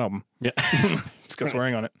buy that album. Yeah. It's got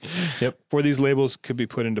swearing on it. Yep. Before these labels could be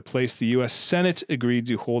put into place, the U.S. Senate agreed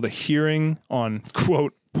to hold a hearing on,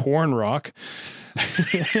 quote, porn rock.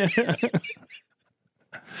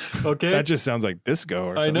 Okay. That just sounds like disco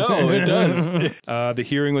or I something. know, it does. The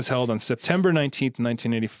hearing was held on September 19th,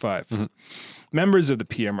 1985. Members of the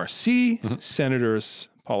PMRC, Senators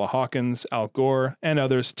Paula Hawkins, Al Gore, and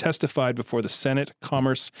others testified before the Senate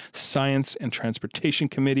Commerce, Science, and Transportation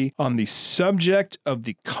Committee on the subject of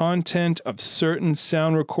the content of certain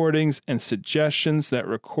sound recordings and suggestions that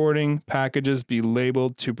recording packages be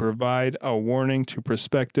labeled to provide a warning to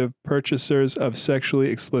prospective purchasers of sexually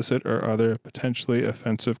explicit or other potentially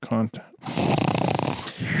offensive content.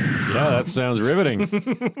 Yeah, that sounds riveting.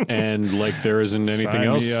 And like there isn't anything Sign me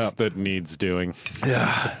else up. that needs doing.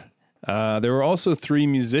 Yeah. There were also 3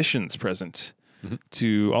 musicians present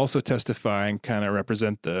to also testify and kind of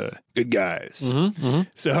represent the good guys.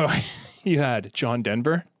 So you had John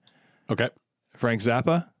Denver, Okay. Frank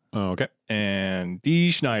Zappa, Oh, okay. and Dee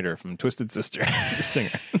Schneider from Twisted Sister, the singer.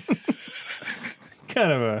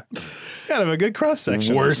 kind of a good cross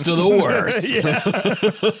section. Worst of the worst.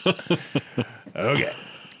 Okay.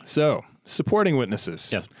 So, supporting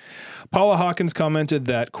witnesses. Yes. Paula Hawkins commented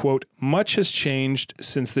that, quote, much has changed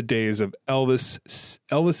since the days of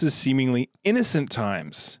Elvis's seemingly innocent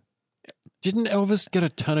times. Didn't Elvis get a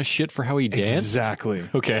ton of shit for how he danced? Exactly.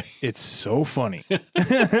 Okay. It's so funny.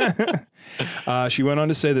 She went on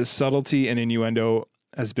to say that subtlety and innuendo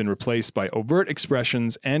has been replaced by overt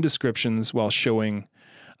expressions and descriptions while showing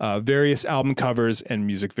various album covers and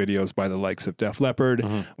music videos by the likes of Def Leppard,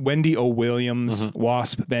 Wendy O. Williams,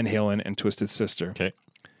 Wasp, Van Halen, and Twisted Sister. Okay.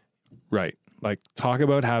 Right. Like, talk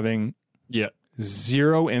about having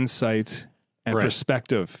zero insight and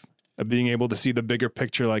perspective of being able to see the bigger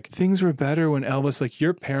picture. Like, things were better when Elvis, like,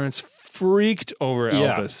 your parents freaked over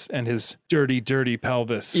Elvis and his dirty, dirty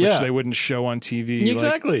pelvis, which they wouldn't show on TV.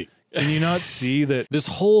 Exactly. Like, can you not see that This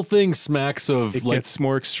whole thing smacks of it like gets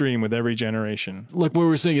more extreme with every generation? like what we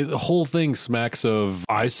were saying, the whole thing smacks of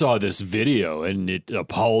I saw this video and it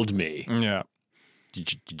appalled me. Yeah.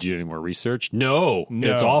 Did you do any more research? No.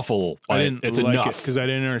 It's awful. I didn't it's like enough. it because I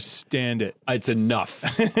didn't understand it. It's enough.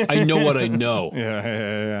 I know what I know.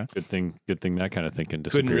 Yeah. Good thing that kind of thinking Couldn't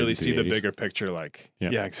disappeared really into see the 80s. bigger picture. Like,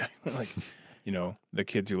 Yeah. exactly. Like, you know, the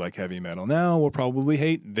kids who like heavy metal now will probably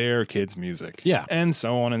hate their kids' music. Yeah. And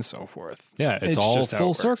so on and so forth. Yeah, it's all just how it full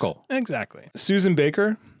works. circle. Exactly. Susan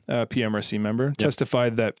Baker, PMRC member,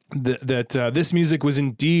 testified that this music was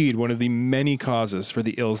indeed one of the many causes for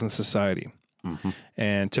the ills in society.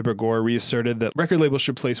 And Tipper Gore reasserted that record labels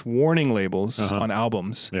should place warning labels on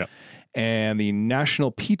albums. Yeah. And the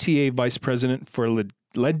National PTA Vice President for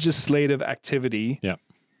Legislative Activity,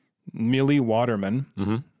 Millie Waterman,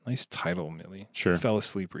 nice title, Millie. Sure. Fell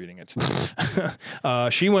asleep reading it.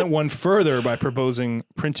 She went one further by proposing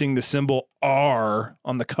printing the symbol R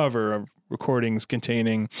on the cover of recordings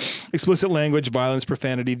containing explicit language, violence,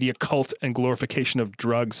 profanity, the occult, and glorification of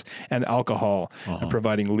drugs and alcohol, and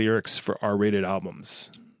providing lyrics for R-rated albums.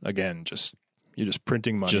 Again, you're just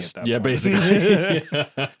printing money at that point. Basically.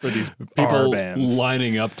 For these People R bands.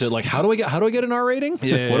 lining up to like, how do I get an R rating? What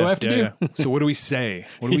do I have to do? So what do we say?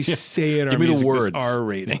 What do we say in our Give me the music words. this R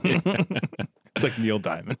rating? It's like Neil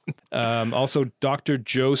Diamond. Also, Dr.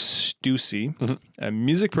 Joe Stussy, a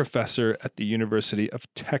music professor at the University of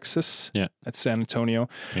Texas at San Antonio,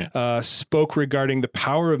 spoke regarding the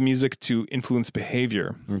power of music to influence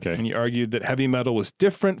behavior. Okay. And he argued that heavy metal was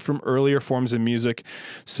different from earlier forms of music,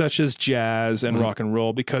 such as jazz and rock and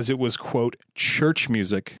roll, because it was, quote, church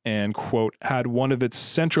music and, quote, had one of its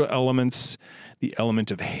central elements, the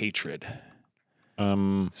element of hatred.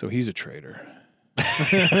 So he's a traitor.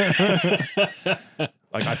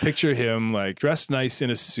 Like, I picture him like dressed nice in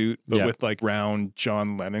a suit, but with like round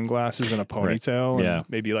John Lennon glasses and a ponytail, and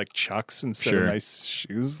maybe like Chucks instead of nice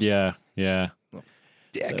shoes. Yeah.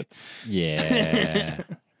 Dick. Yeah.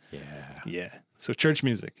 So church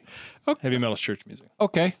music, heavy metal church music,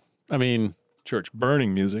 Okay. I mean, church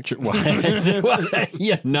burning music.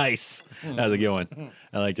 yeah, nice. How's it going?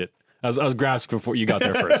 I liked it. I was grasping before you got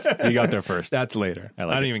there first. You got there first. That's later. I I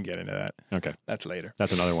like don't it. even get into that. Okay. That's later.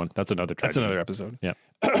 That's another one. That's another That's tragedy. another episode. Yeah.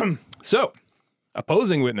 So,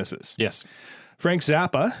 opposing witnesses. Yes. Frank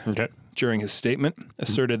Zappa, Okay. during his statement,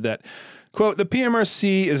 asserted that, quote, the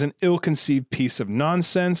PMRC is an ill-conceived piece of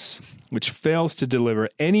nonsense which fails to deliver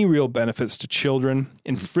any real benefits to children,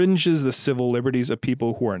 infringes the civil liberties of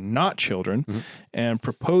people who are not children, and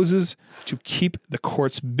proposes to keep the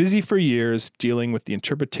courts busy for years dealing with the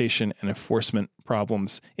interpretation and enforcement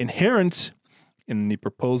problems inherent in the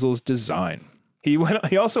proposal's design. He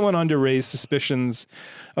also went on to raise suspicions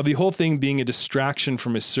of the whole thing being a distraction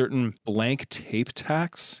from a certain blank tape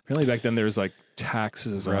tax. Apparently back then there was like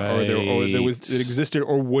taxes or there was it existed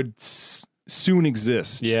or would soon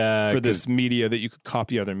exist for this media that you could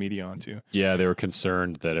copy other media onto. Yeah, they were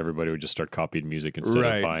concerned that everybody would just start copying music instead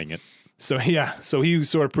of buying it. So he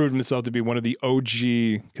sort of proved himself to be one of the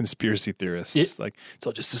OG conspiracy theorists. It's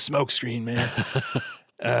all just a smokescreen, man.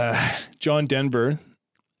 John Denver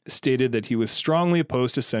stated that he was strongly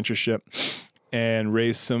opposed to censorship and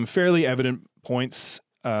raised some fairly evident points,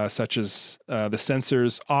 such as the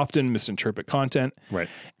censors often misinterpret content, right,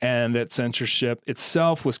 and that censorship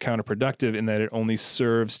itself was counterproductive in that it only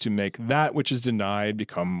serves to make that which is denied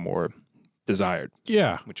become more desired.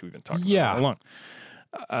 Yeah, which we've been talking about all along.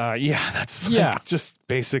 That's just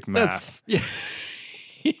basic math.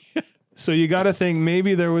 So you got to think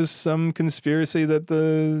maybe there was some conspiracy that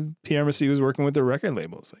the PMRC was working with the record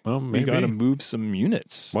labels. Like, well, maybe. We got to move some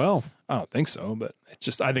units. Well, I don't think so, but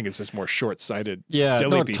I think it's just more short-sighted. Yeah,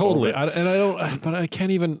 silly no, people. totally. But I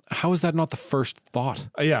can't even. How is that not the first thought?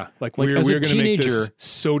 Like we're going to make this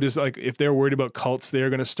so if they're worried about cults,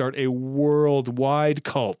 they're going to start a worldwide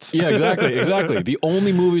cult. Yeah, exactly. The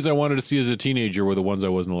only movies I wanted to see as a teenager were the ones I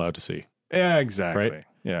wasn't allowed to see. Yeah, exactly. Right?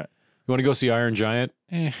 Yeah. You want to go see Iron Giant?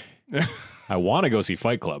 I want to go see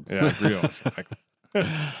Fight Club. Yeah, real.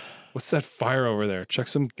 What's that fire over there? Chuck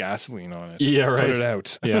some gasoline on it. Yeah, right. Put it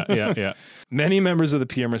out. Yeah. Many members of the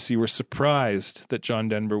PMRC were surprised that John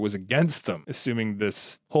Denver was against them, assuming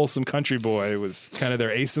this wholesome country boy was kind of their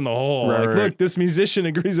ace in the hole. Look, this musician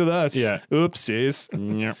agrees with us. Yeah. Oopsies.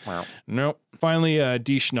 Nope. Finally,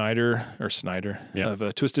 D. Snyder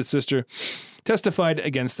of Twisted Sister testified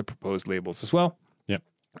against the proposed labels as well.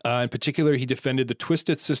 In particular, he defended the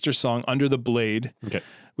Twisted Sister song Under the Blade,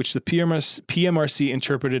 which the PMRC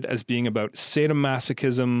interpreted as being about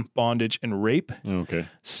sadomasochism, bondage, and rape. Okay.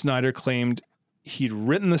 Snyder claimed he'd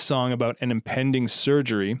written the song about an impending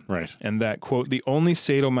surgery, and that, quote, the only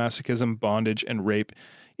sadomasochism, bondage, and rape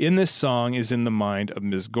in this song is in the mind of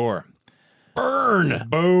Ms. Gore. Burn!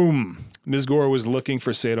 Boom. Ms. Gore was looking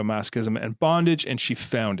for sadomasochism and bondage, and she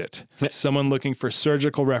found it. Someone looking for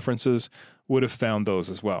surgical references would have found those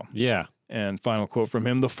as well. Yeah. And final quote from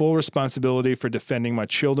him, the full responsibility for defending my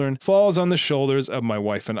children falls on the shoulders of my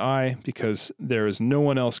wife and I, because there is no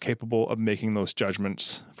one else capable of making those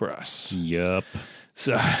judgments for us. Yep.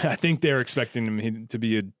 So I think they're expecting him to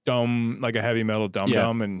be a heavy metal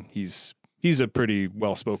dum-dum, and he's a pretty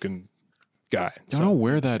well-spoken guy. I don't know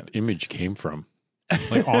where that image came from.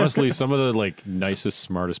 Like, honestly, some of the nicest,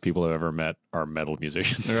 smartest people I've ever met are metal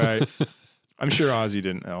musicians. Right. I'm sure Ozzy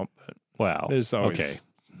didn't help, but wow. There's always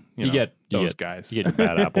you get those guys. You get your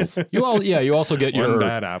bad apples. You also get your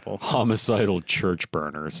bad apple. Homicidal church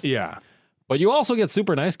burners. Yeah. But you also get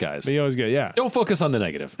super nice guys. But you always get, Don't focus on the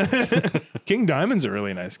negative. King Diamond's a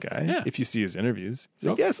really nice guy. Yeah. If you see his interviews. He's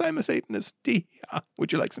like, yes, I'm a Satanist. Tea.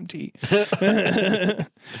 Would you like some tea? The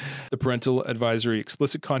parental advisory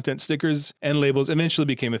explicit content stickers and labels eventually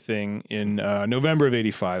became a thing in November of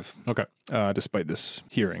 85. Okay. Despite this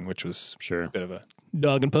hearing, which was a bit of a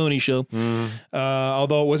dog and pony show.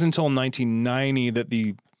 Although it wasn't until 1990 that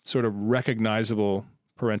the sort of recognizable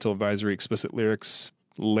parental advisory explicit lyrics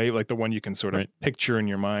like the one you can sort of picture in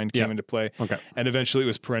your mind came into play. Okay. And eventually it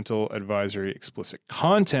was parental advisory explicit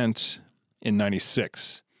content in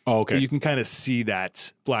 96. Oh, okay. You can kind of see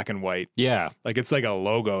that black and white. Yeah. Like it's like a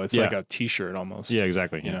logo. It's like a t-shirt almost. Yeah,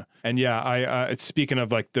 exactly. Yeah. And it's speaking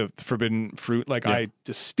of like the forbidden fruit, I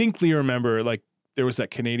distinctly remember there was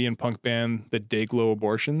that Canadian punk band, the Dayglow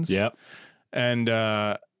Abortions. Yep. And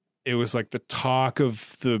it was like the talk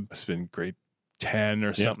of it's been grade 10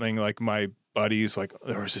 or something. Like my buddies,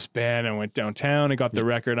 there was this band. I went downtown and got the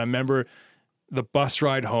record. I remember the bus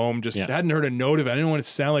ride home, just hadn't heard a note of it. I didn't want it to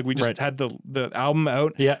sound like we just had the album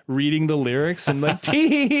out, reading the lyrics and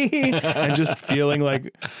and just feeling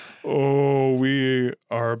like, oh, we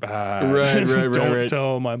are bad. Right. Don't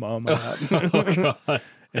tell my mom that. Oh, God.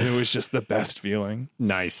 And it was just the best feeling.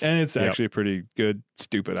 Nice. And it's actually a pretty good,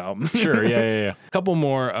 stupid album. Sure. Yeah. A couple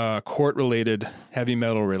more court-related, heavy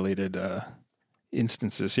metal-related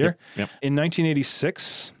instances here. Yep. In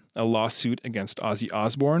 1986, a lawsuit against Ozzy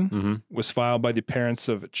Osbourne was filed by the parents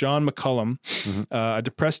of John McCullum, a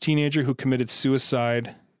depressed teenager who committed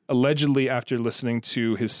suicide allegedly after listening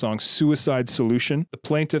to his song Suicide Solution. The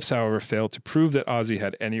plaintiffs, however, failed to prove that Ozzy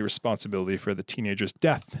had any responsibility for the teenager's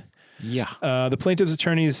death. Yeah. The plaintiff's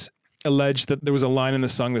attorneys alleged that there was a line in the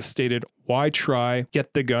song that stated, "Why try?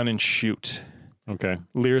 Get the gun and shoot." Okay.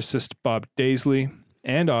 Lyricist Bob Daisley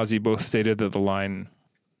and Ozzy both stated that the line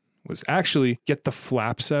was actually "Get the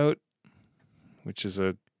flaps out," which is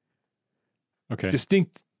a Okay.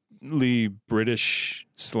 distinctly British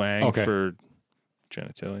slang for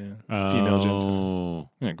genitalia, female genitalia.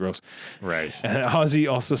 Yeah, gross. Right. And Ozzy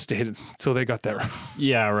also stated, so they got that wrong.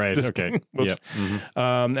 Yeah, right. Okay. Whoops.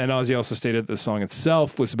 And Ozzy also stated the song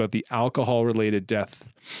itself was about the alcohol-related death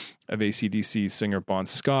of AC/DC singer Bon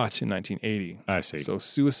Scott in 1980. I see. So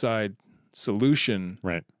suicide solution,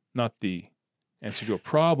 Right. not the answer to a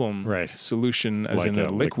problem. Right. Solution as in a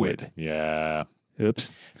liquid. Yeah.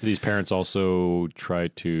 Oops. These parents also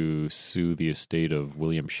tried to sue the estate of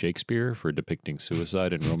William Shakespeare for depicting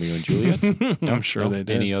suicide in Romeo and Juliet. I'm sure they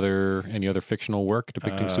did. Any other fictional work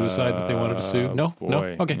depicting suicide that they wanted to sue? No? Boy. No?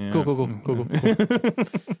 Okay. Yeah. Cool.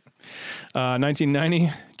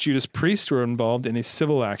 1990, Judas Priest were involved in a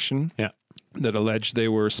civil action that alleged they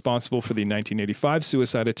were responsible for the 1985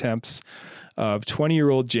 suicide attempts of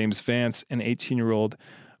 20-year-old James Vance and 18-year-old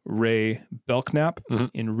Ray Belknap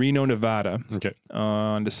in Reno, Nevada. Okay.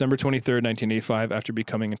 On December 23rd, 1985, after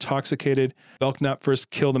becoming intoxicated, Belknap first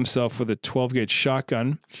killed himself with a 12-gauge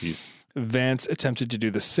shotgun. Jeez. Vance attempted to do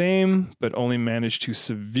the same, but only managed to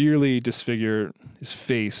severely disfigure his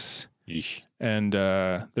face. Yeesh. And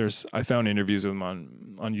I found interviews of him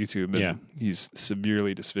on YouTube, and he's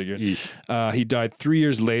severely disfigured. Yeesh. He died 3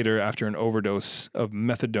 years later after an overdose of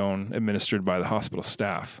methadone administered by the hospital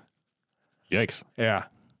staff. Yikes. Yeah.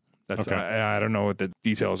 That's Okay. I don't know what the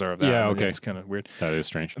details are of that. Yeah, okay. It's kind of weird. That is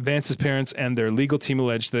strange. Vance's parents and their legal team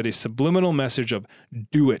alleged that a subliminal message of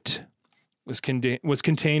 "do it" was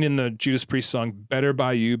contained in the Judas Priest song "Better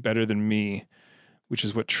by You, Better Than Me," which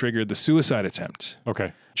is what triggered the suicide attempt.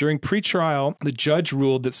 Okay. During pretrial, the judge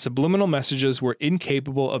ruled that subliminal messages were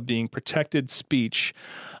incapable of being protected speech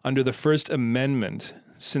under the First Amendment,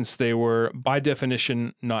 since they were, by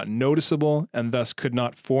definition, not noticeable and thus could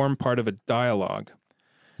not form part of a dialogue.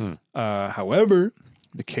 However,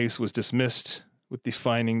 the case was dismissed with the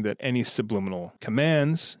finding that any subliminal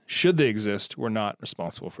commands, should they exist, were not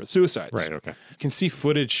responsible for suicides. Right. Okay. You can see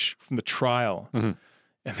footage from the trial, and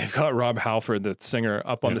they've got Rob Halford, the singer,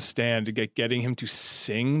 up on the stand to getting him to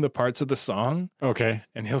sing the parts of the song. Okay.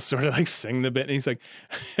 And he'll sort of like sing the bit, and he's like,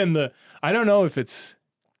 I don't know if it's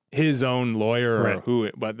his own lawyer or who,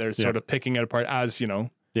 but they're sort of picking it apart as,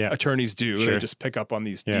 attorneys do. Sure. They just pick up on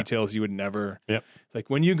these details you would never. Yep. Like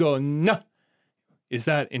when you go, no, is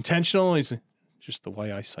that intentional? He's like, just the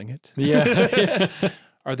way I sing it. Yeah.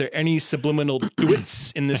 Are there any subliminal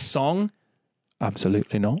duets in this song?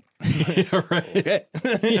 Absolutely not. Right.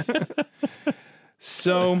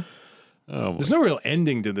 So there's no real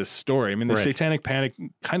ending to this story. I mean, the Satanic Panic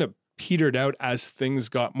kind of petered out as things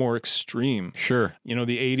got more extreme. Sure. The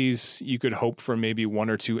 80s, you could hope for maybe one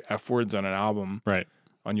or two F words on an album. Right.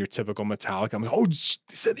 On your typical Metallica. I'm like,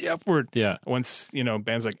 they said the F word. Yeah. Once,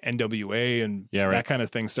 bands like NWA and that kind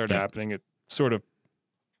of thing started happening, it sort of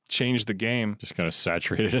changed the game. Just kind of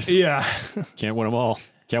saturated it. Yeah. Can't win them all.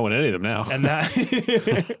 Can't win any of them now. And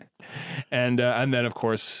that, and then of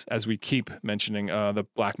course, as we keep mentioning, the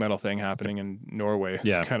black metal thing happening in Norway,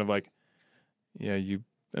 it's kind of like, you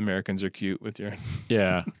Americans are cute with your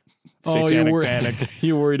Satanic Panic.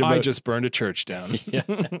 You worried about? I just burned a church down. Yeah.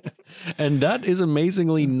 And that is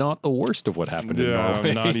amazingly not the worst of what happened in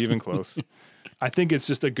Norway. Not even close. I think it's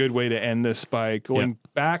just a good way to end this by going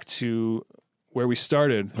back to where we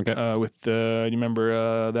started. Okay. With you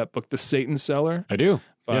remember that book, The Satan Seller? I do.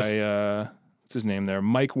 By what's his name there?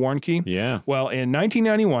 Mike Warnke. Yeah. Well, in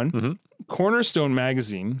 1991, Cornerstone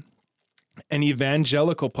Magazine, an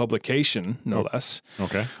evangelical publication, no less,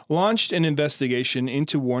 launched an investigation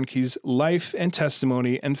into Warnke's life and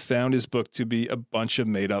testimony and found his book to be a bunch of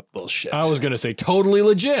made-up bullshit. I was going to say totally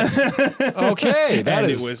legit. Okay. It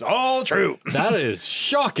was all true. That is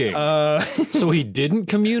shocking. So he didn't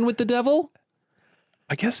commune with the devil?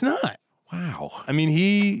 I guess not. Wow. I mean,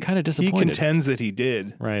 he kind of disappointed. He contends that he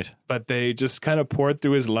did. Right. But they just kind of poured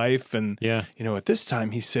through his life. And, at this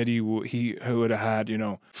time he said he would have had,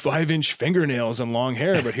 5-inch fingernails and long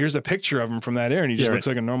hair. But here's a picture of him from that era. And he just looks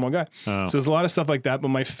like a normal guy. Oh. So there's a lot of stuff like that. But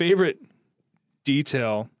my favorite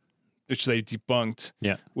detail, which they debunked,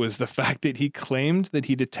 was the fact that he claimed that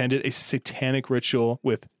he'd attended a satanic ritual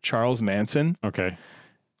with Charles Manson. Okay.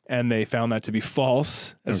 And they found that to be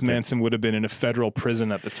false, as Manson would have been in a federal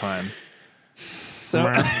prison at the time.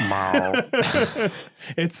 So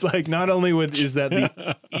it's like, not only is that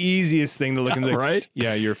the easiest thing to look and like, right?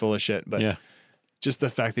 Yeah, you're full of shit. But just the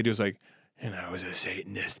fact that he was like, and I was a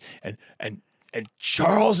Satanist, and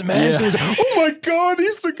Charles Manson was like, oh my God,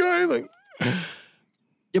 he's the guy. Like,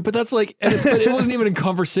 yeah, but that's like, but it wasn't even in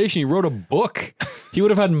conversation. He wrote a book. He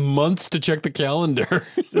would have had months to check the calendar.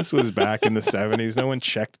 This was back in the 70s. No one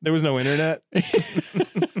checked. There was no internet.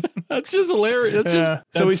 That's just hilarious. That's just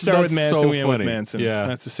so we start with Manson, so we end with funny. Manson. Yeah,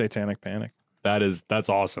 That's a satanic panic. that's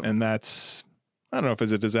awesome. And that's, I don't know if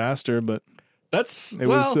it's a disaster, but That's it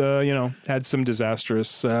was, had some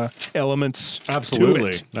disastrous elements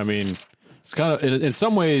absolutely. to it. I mean, it's kind of in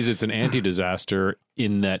some ways it's an anti-disaster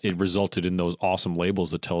in that it resulted in those awesome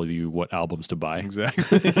labels that tell you what albums to buy.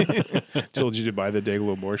 Exactly. Told you to buy the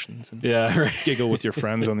Daigle abortions and Yeah, right. giggle with your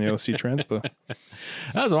friends on the OC Transpo.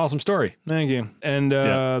 That was an awesome story. Thank you. And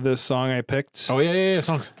the song I picked. Oh yeah,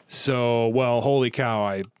 songs. So, well, holy cow,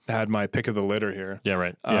 I had my pick of the litter here. Yeah,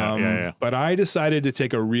 right. Yeah. But I decided to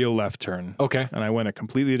take a real left turn. Okay. And I went a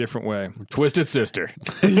completely different way. Twisted Sister.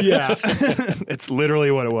 Yeah. It's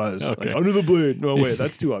literally what it was. Okay. Like, Under the Blade. No, wait,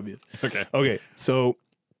 that's too obvious. Okay. So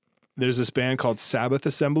there's this band called Sabbath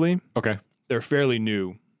Assembly. Okay. They're fairly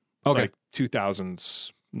new. Okay. Like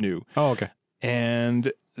 2000s new. Oh, okay.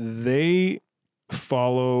 And they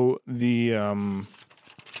follow the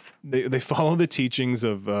they follow the teachings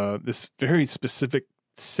of this very specific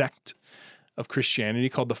sect of Christianity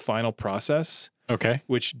called the Final Process, Okay.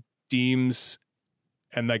 which deems,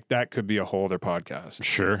 and like that could be a whole other podcast,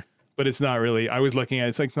 Sure. but it's not really. I was looking at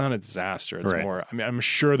it's like not a disaster. It's Right. more. I mean, I'm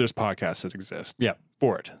sure there's podcasts that exist. Yeah.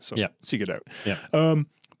 For it. So Yeah. seek it out. Yeah.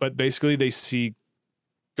 But basically they see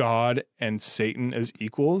God and Satan as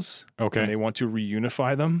equals. Okay. And they want to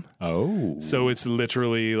reunify them. Oh. So it's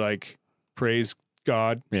literally like praise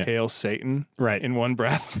God, Yeah. hail Satan right. in one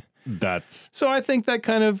breath. That's So I think that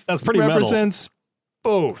kind of That's pretty metal. represents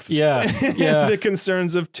both. yeah. Yeah. The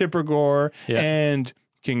concerns of Tipper Gore Yeah. and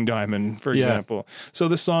King Diamond, for Yeah. example. So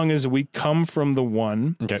the song is We Come From the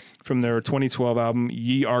One Okay. from their 2012 album,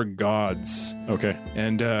 Ye Are Gods. Okay.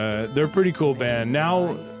 And they're a pretty cool band.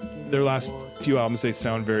 Now, their last few albums, they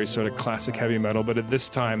sound very sort of classic heavy metal, but at this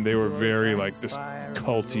time, they were very like this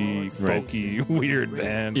culty, Right. folky, weird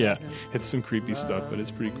band. Yeah. It's some creepy stuff, but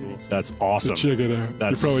it's pretty cool. That's awesome. Check it out.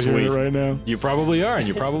 That's You're probably hearing sweet. it right now. You probably are, and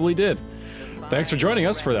you probably did. Thanks for joining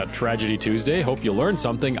us for that Tragedy Tuesday. Hope you learned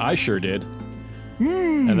something. I sure did.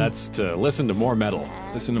 And that's to listen to more metal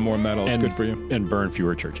Listen to more metal. It's and, good for you. and burn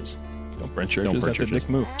fewer churches. Don't burn churches. Don't burn That's churches. a dick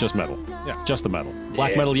move. Just metal. Yeah. Just the metal.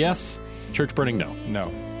 Black metal, yes. Church burning, no. No.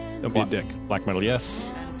 Don't be a dick. Black metal,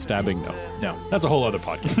 yes. Stabbing, no. No. That's a whole other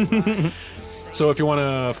podcast. So if you want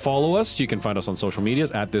to follow us, you can find us on social medias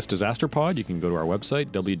at This Disaster Pod. You can go to our website,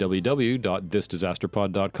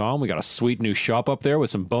 www.thisdisasterpod.com. We got a sweet new shop up there with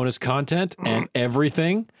some bonus content and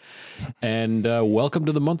everything. And welcome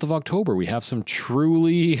to the month of October. We have some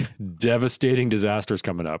truly devastating disasters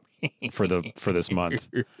coming up for this month.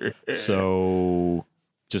 So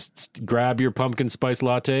just grab your pumpkin spice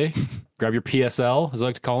latte, grab your PSL, as I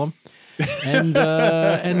like to call them,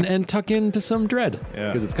 and tuck into some dread Yeah.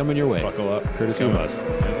 because it's coming your way. Buckle up. Courtesy of us.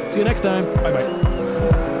 See you next time.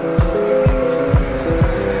 Bye-bye.